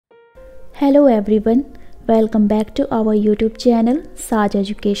Hello everyone, welcome back to our YouTube channel Saj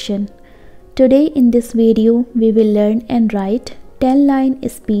Education. Today in this video we will learn and write 10-line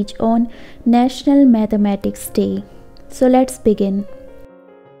speech on National Mathematics Day. So let's begin.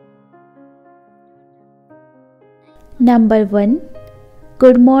 Number 1.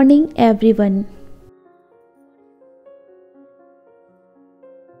 Good morning everyone.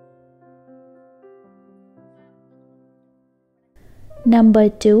 Number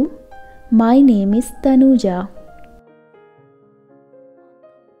 2. My name is Tanuja.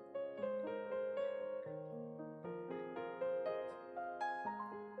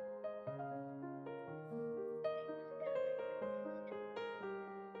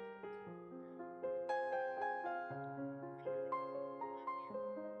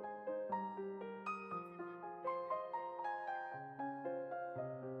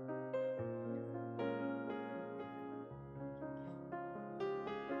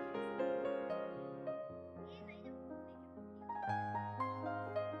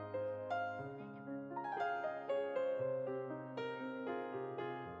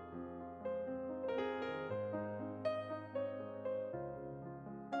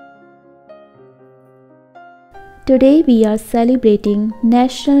 Today we are celebrating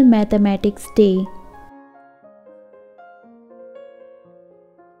National Mathematics Day.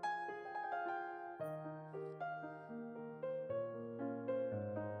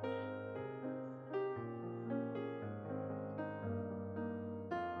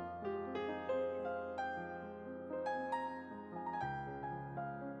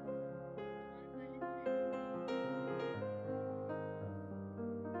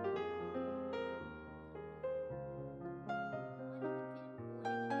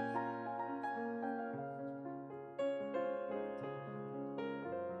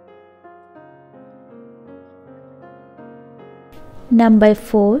 Number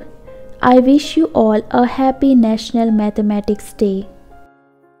 4. I wish you all a happy National Mathematics Day.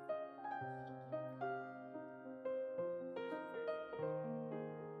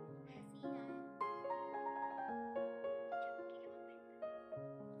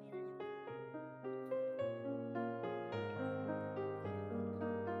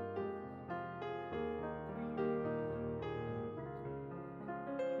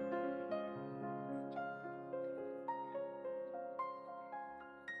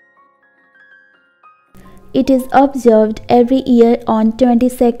 It is observed every year on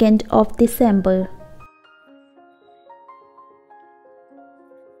 22nd of December.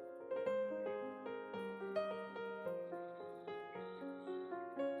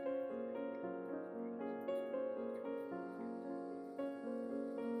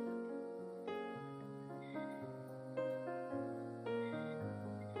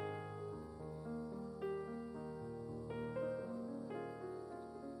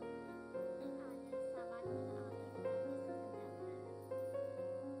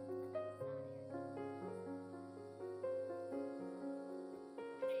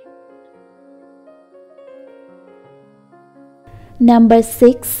 Number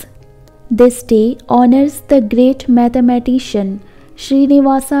 6. This day honors the great mathematician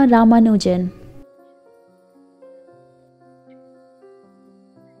Srinivasa Ramanujan.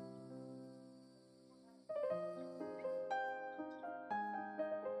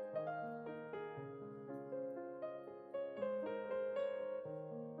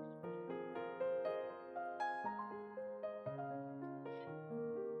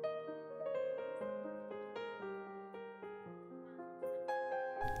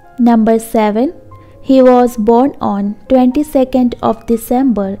 Number 7. He was born on 22nd of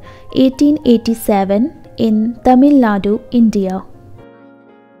December 1887 in Tamil Nadu, India.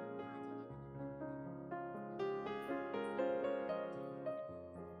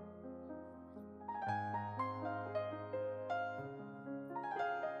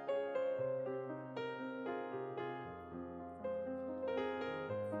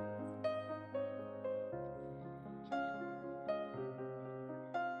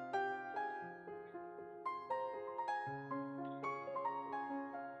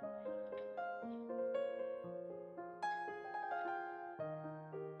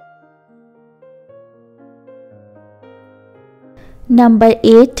 Number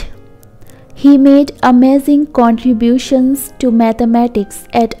 8. He made amazing contributions to mathematics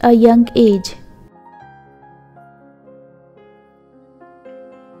at a young age.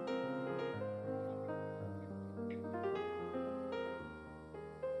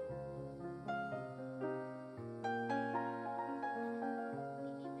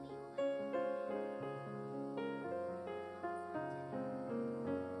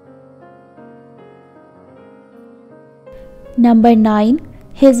 Number 9.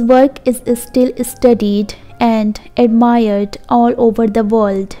 His work is still studied and admired all over the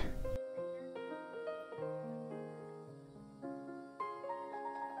world.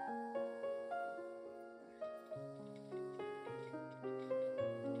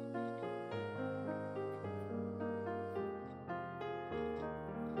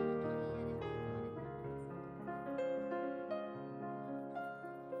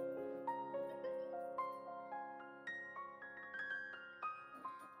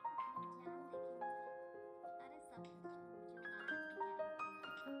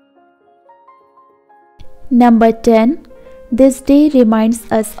 Number 10. This day reminds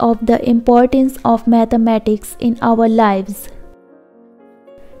us of the importance of mathematics in our lives.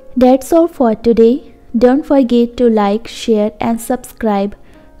 That's all for today. Don't forget to like, share and subscribe.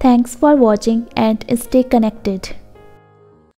 Thanks for watching and stay connected.